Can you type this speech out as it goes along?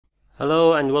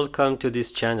Hello and welcome to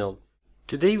this channel.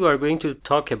 Today we are going to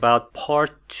talk about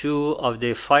part 2 of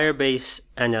the Firebase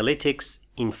Analytics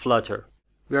in Flutter.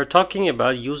 We are talking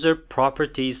about user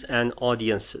properties and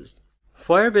audiences.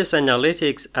 Firebase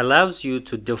Analytics allows you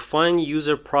to define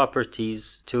user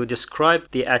properties to describe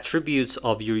the attributes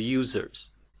of your users.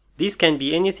 These can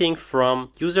be anything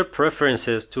from user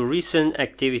preferences to recent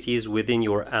activities within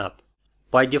your app.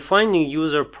 By defining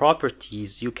user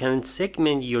properties, you can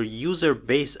segment your user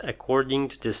base according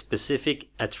to the specific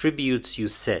attributes you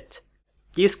set.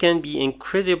 This can be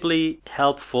incredibly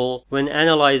helpful when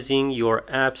analyzing your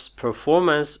app's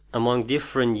performance among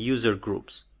different user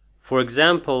groups. For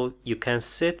example, you can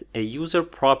set a user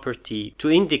property to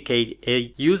indicate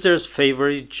a user's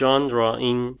favorite genre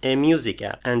in a music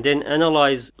app, and then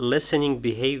analyze listening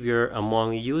behavior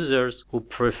among users who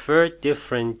prefer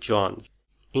different genres.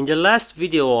 In the last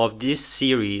video of this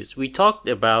series, we talked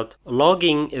about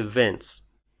logging events.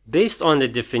 Based on the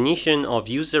definition of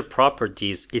user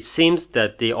properties, it seems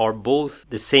that they are both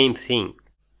the same thing.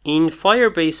 In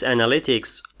Firebase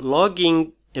Analytics,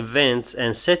 logging events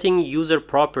and setting user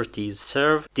properties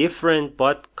serve different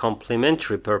but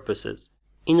complementary purposes.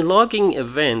 In logging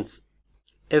events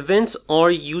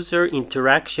are user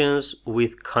interactions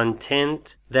with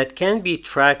content that can be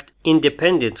tracked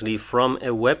independently from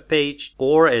a web page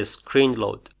or a screen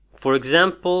load. For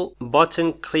example,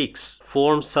 button clicks,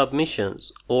 form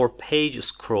submissions, or page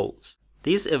scrolls.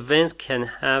 These events can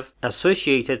have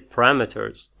associated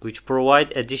parameters which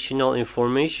provide additional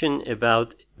information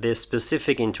about the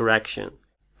specific interaction.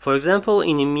 For example,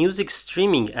 in a music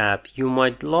streaming app, you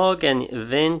might log an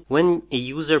event when a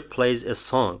user plays a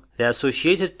song. The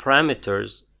associated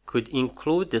parameters could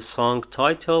include the song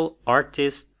title,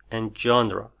 artist, and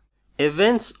genre.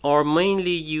 Events are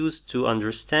mainly used to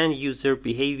understand user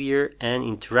behavior and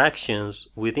interactions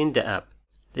within the app.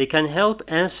 They can help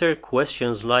answer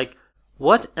questions like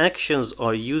what actions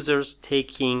are users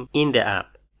taking in the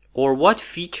app, or what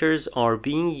features are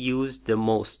being used the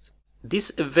most.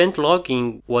 This event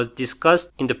logging was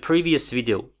discussed in the previous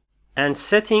video, and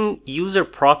setting user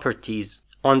properties,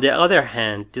 on the other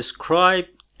hand, describe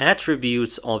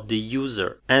attributes of the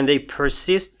user, and they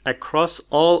persist across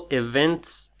all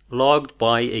events logged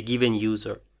by a given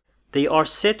user. They are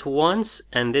set once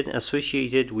and then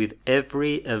associated with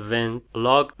every event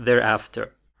logged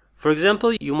thereafter. For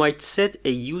example, you might set a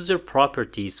user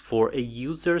properties for a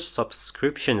user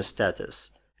subscription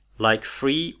status, like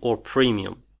free or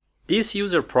premium. This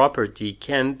user property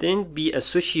can then be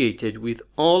associated with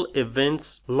all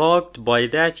events logged by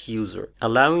that user,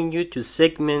 allowing you to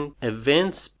segment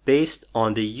events based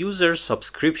on the user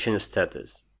subscription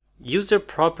status. User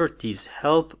properties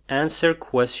help answer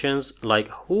questions like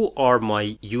who are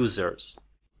my users?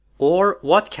 Or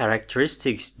what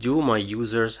characteristics do my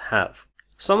users have?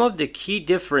 Some of the key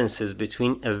differences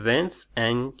between events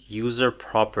and user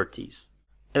properties.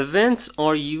 Events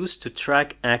are used to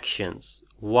track actions,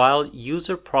 while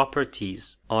user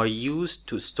properties are used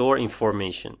to store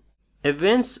information.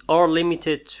 Events are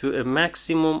limited to a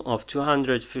maximum of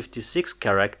 256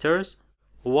 characters,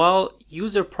 while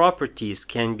user properties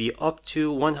can be up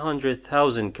to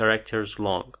 100,000 characters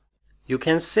long. You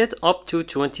can set up to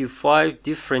 25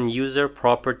 different user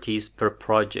properties per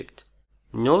project.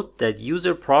 Note that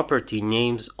user property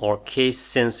names are case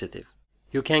sensitive.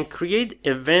 You can create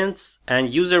events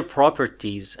and user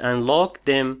properties and log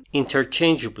them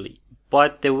interchangeably,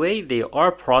 but the way they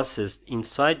are processed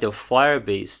inside the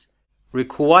Firebase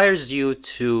requires you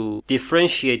to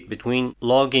differentiate between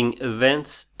logging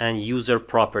events and user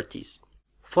properties.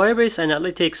 Firebase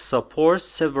Analytics supports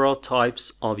several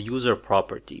types of user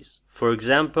properties. For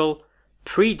example,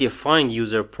 predefined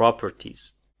user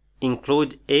properties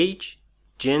include age,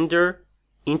 gender,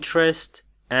 interest,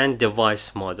 and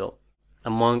device model,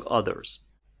 among others.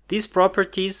 These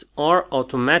properties are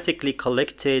automatically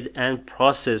collected and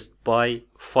processed by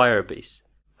Firebase.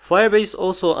 Firebase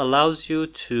also allows you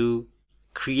to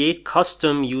create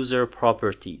custom user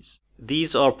properties.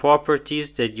 These are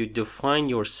properties that you define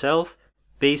yourself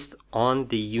based on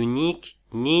the unique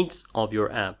needs of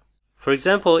your app. For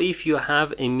example, if you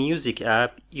have a music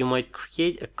app, you might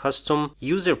create a custom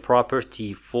user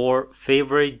property for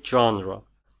favorite genre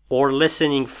or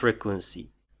listening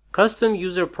frequency. Custom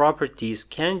user properties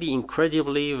can be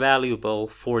incredibly valuable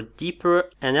for deeper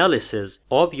analysis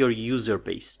of your user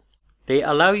base. They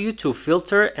allow you to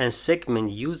filter and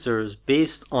segment users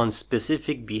based on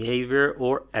specific behavior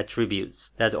or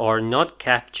attributes that are not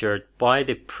captured by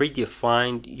the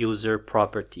predefined user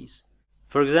properties.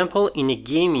 For example, in a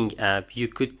gaming app, you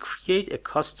could create a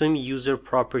custom user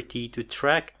property to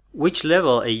track which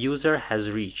level a user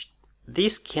has reached.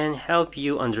 this can help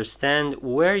you understand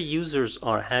where users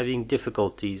are having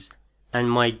difficulties and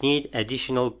might need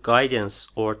additional guidance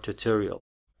or tutorial.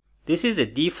 This is the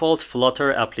default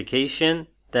Flutter application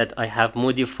that I have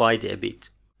modified a bit.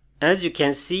 As you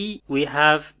can see, we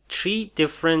have 3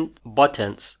 different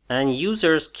buttons and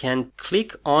users can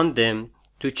click on them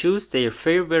to choose their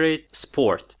favorite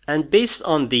sport. And based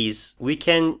on these, we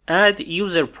can add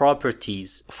user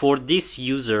properties for this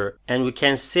user and we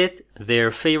can set their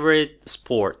favorite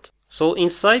sport. So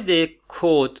inside the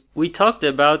code, we talked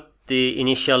about the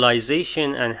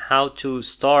initialization and how to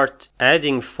start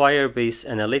adding Firebase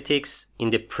Analytics in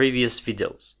the previous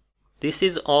videos. This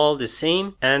is all the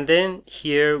same, and then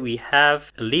here we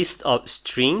have a list of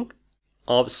string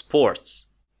of sports,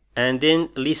 and then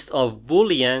list of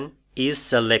boolean is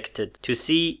selected to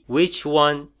see which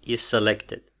one is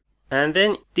selected. And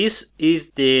then this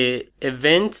is the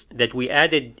event that we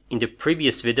added in the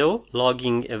previous video,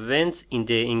 logging events in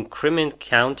the increment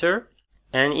counter.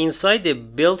 And inside the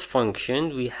build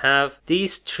function, we have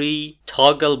these 3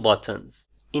 toggle buttons.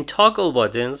 In toggle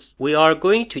buttons, we are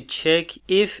going to check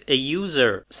if a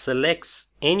user selects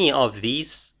any of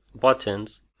these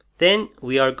buttons, then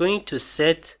we are going to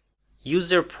set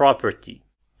user property.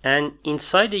 And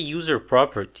inside the user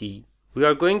property, we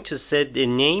are going to set the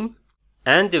name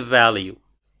and the value.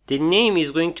 The name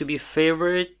is going to be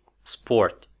favorite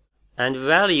sport, and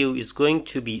value is going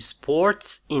to be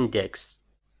sports index,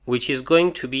 which is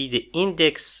going to be the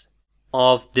index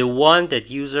of the one that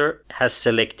user has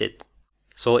selected.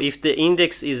 So if the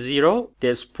index is 0,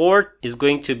 the sport is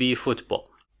going to be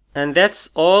football. And that's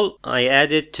all I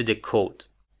added to the code.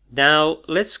 Now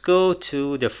let's go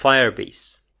to the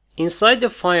Firebase. Inside the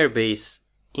Firebase,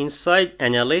 inside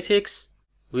Analytics,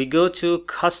 we go to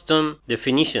Custom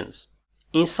Definitions.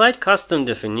 Inside Custom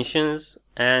Definitions,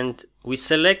 and we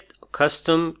select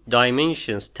Custom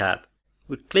Dimensions tab.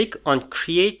 We click on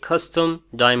Create Custom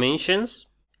Dimensions.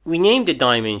 We name the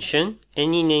dimension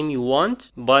any name you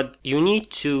want, but you need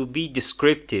to be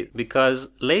descriptive because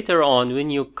later on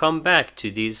when you come back to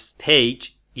this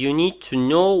page, you need to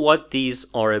know what these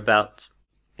are about.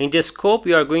 In the scope,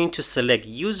 we are going to select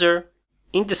user.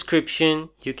 In description,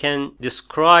 you can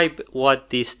describe what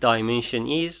this dimension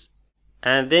is.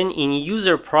 And then in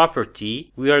user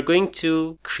property, we are going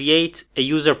to create a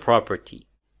user property.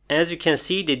 As you can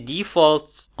see, the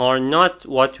defaults are not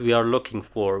what we are looking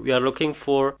for. We are looking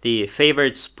for the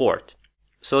favorite sport.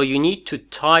 So you need to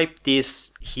type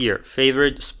this here,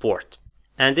 favorite sport.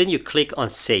 And then you click on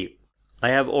save. I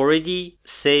have already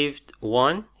saved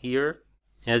one here.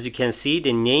 As you can see,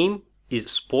 the name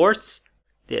is sports,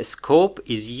 the scope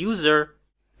is user,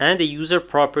 and the user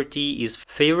property is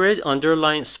favorite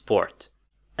underline sport.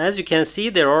 As you can see,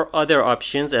 there are other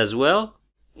options as well.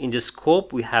 In the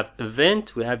scope, we have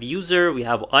event, we have user, we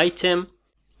have item,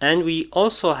 and we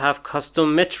also have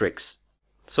custom metrics.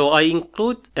 So I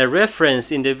include a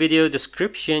reference in the video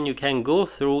description. You can go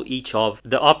through each of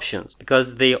the options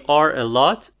because they are a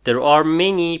lot. There are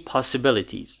many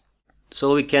possibilities.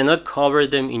 So we cannot cover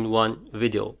them in one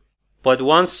video. But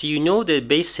once you know the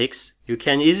basics, you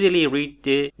can easily read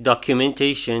the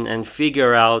documentation and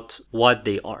figure out what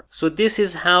they are. So this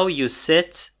is how you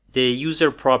set the user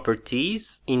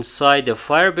properties inside the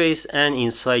Firebase and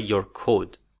inside your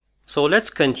code. So let's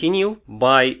continue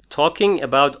by talking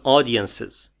about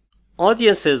audiences.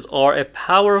 Audiences are a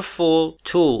powerful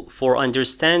tool for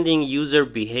understanding user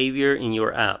behavior in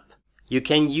your app. You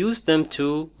can use them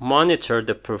to monitor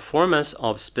the performance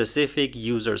of specific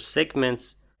user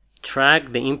segments,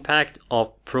 track the impact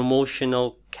of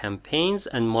promotional campaigns,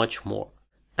 and much more.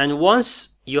 And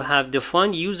once you have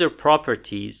defined user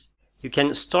properties, you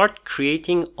can start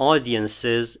creating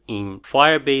audiences in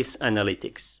Firebase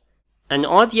Analytics. An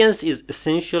audience is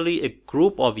essentially a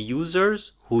group of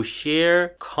users who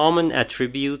share common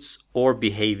attributes or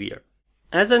behavior.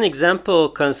 As an example,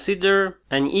 consider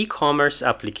an e-commerce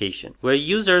application where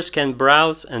users can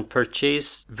browse and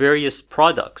purchase various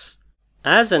products.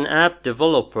 As an app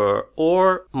developer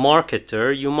or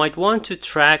marketer, you might want to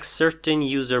track certain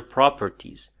user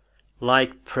properties,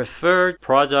 like preferred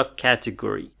product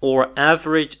category or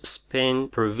average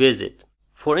spend per visit.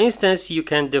 For instance, you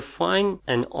can define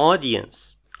an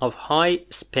audience of high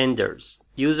spenders,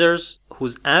 users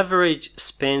whose average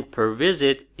spend per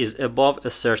visit is above a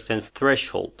certain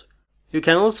threshold. You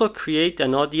can also create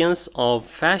an audience of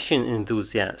fashion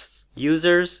enthusiasts,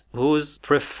 users whose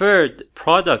preferred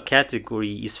product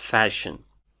category is fashion.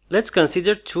 Let's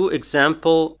consider 2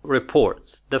 example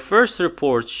reports. The first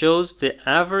report shows the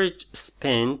average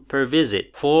spend per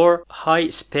visit for high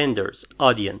spenders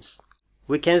audience.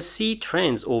 we can see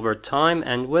trends over time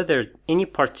and whether any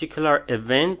particular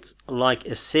event like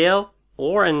a sale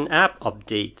or an app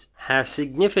update have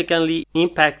significantly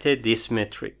impacted this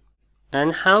metric.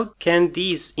 And how can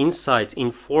these insights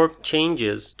inform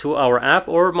changes to our app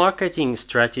or marketing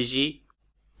strategy?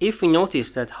 If we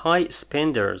notice that high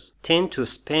spenders tend to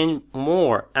spend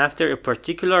more after a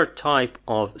particular type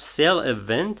of sale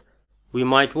event, we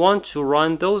might want to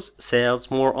run those sales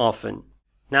more often.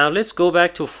 Now let's go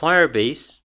back to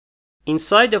Firebase.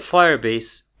 Inside the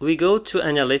Firebase, we go to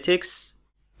Analytics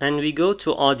and we go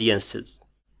to Audiences.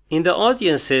 In the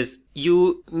Audiences,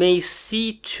 you may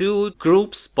see two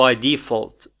groups by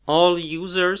default, all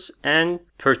users and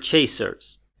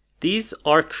purchasers. These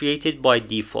are created by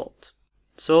default.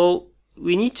 So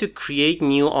we need to create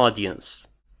new audience.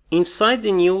 Inside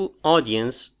the new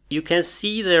audience, you can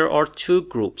see there are two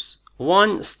groups.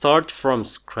 One start from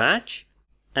scratch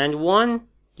and one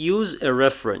use a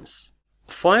reference.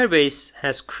 Firebase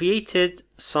has created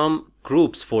some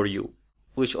groups for you,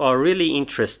 which are really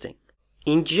interesting.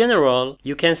 In general,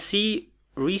 you can see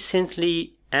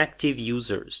recently active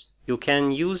users. You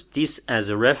can use this as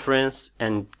a reference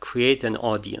and create an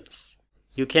audience.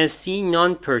 You can see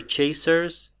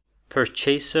non-purchasers,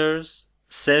 purchasers,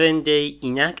 7-day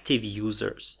inactive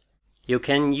users. You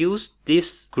can use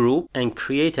this group and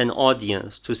create an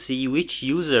audience to see which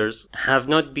users have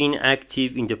not been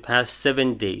active in the past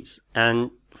 7 days.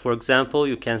 And for example,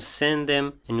 you can send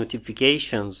them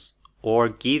notifications or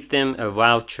give them a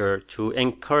voucher to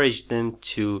encourage them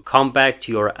to come back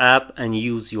to your app and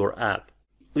use your app.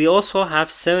 We also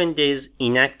have 7 days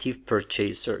inactive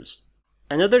purchasers.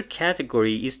 Another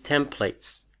category is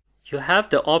templates. You have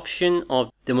the option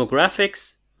of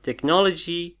demographics,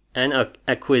 technology, and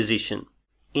acquisition.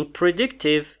 In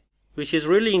predictive, which is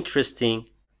really interesting,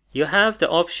 you have the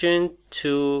option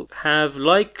to have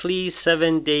likely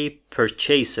 7-day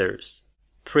purchasers,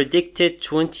 predicted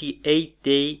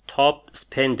 28-day top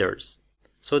spenders.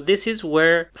 So this is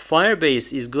where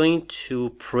Firebase is going to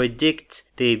predict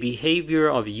the behavior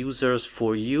of users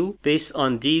for you based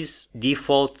on these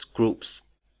default groups.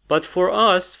 But for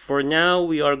us, for now,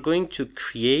 we are going to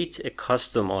create a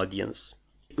custom audience.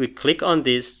 We click on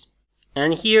this,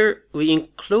 and here we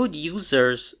include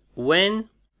users when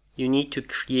you need to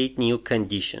create new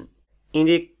condition. In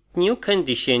the new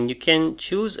condition, you can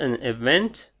choose an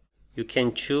event, you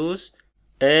can choose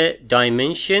a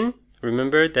dimension.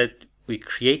 Remember that we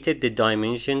created the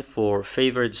dimension for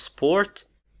favorite sport.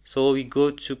 So we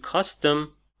go to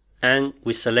custom and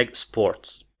we select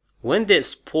sports. When the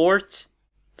sport,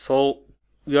 so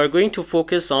we are going to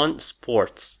focus on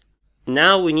sports.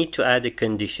 Now we need to add a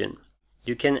condition.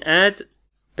 You can add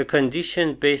a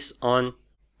condition based on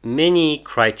many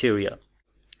criteria.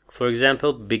 For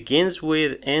example, begins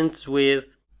with, ends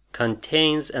with,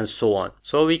 contains, and so on.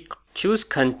 So we choose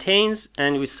contains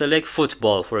and we select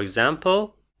football, for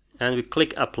example, and we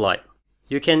click apply.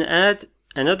 You can add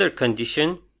another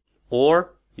condition,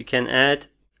 or you can add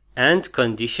and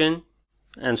condition,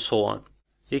 and so on.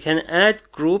 You can add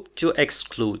group to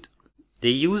exclude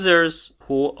the users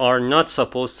who are not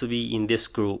supposed to be in this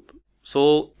group.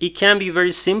 So it can be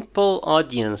very simple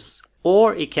audience,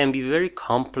 or it can be very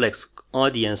complex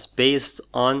audience based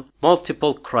on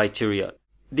multiple criteria.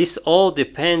 This all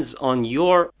depends on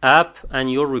your app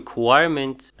and your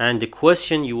requirement and the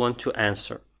question you want to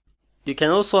answer. You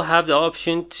can also have the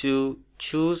option to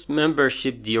choose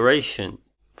membership duration,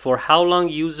 for how long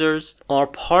users are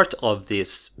part of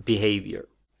this behavior.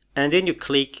 And then you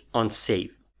click on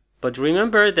save. But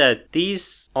remember that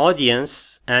this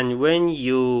audience, and when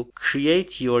you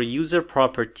create your user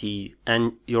property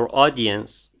and your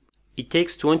audience, it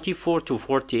takes 24 to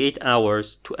 48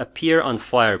 hours to appear on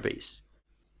Firebase.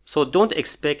 So don't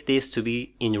expect this to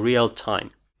be in real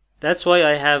time. That's why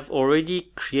I have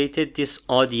already created this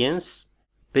audience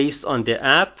based on the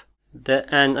app,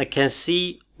 and I can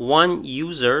see one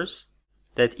user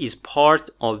that is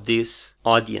part of this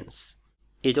audience.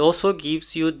 It also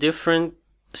gives you different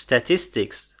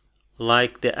statistics,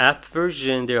 like the app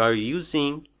version they are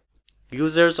using,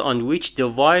 users on which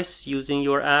device using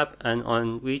your app, and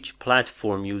on which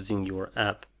platform using your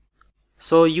app.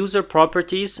 So user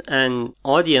properties and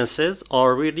audiences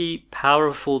are really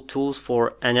powerful tools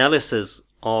for analysis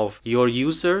of your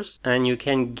users, and you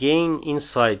can gain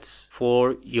insights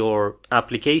for your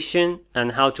application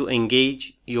and how to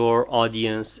engage your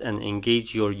audience and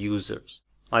engage your users.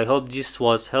 I hope this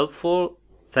was helpful.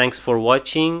 Thanks for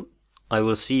watching. I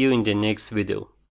will see you in the next video.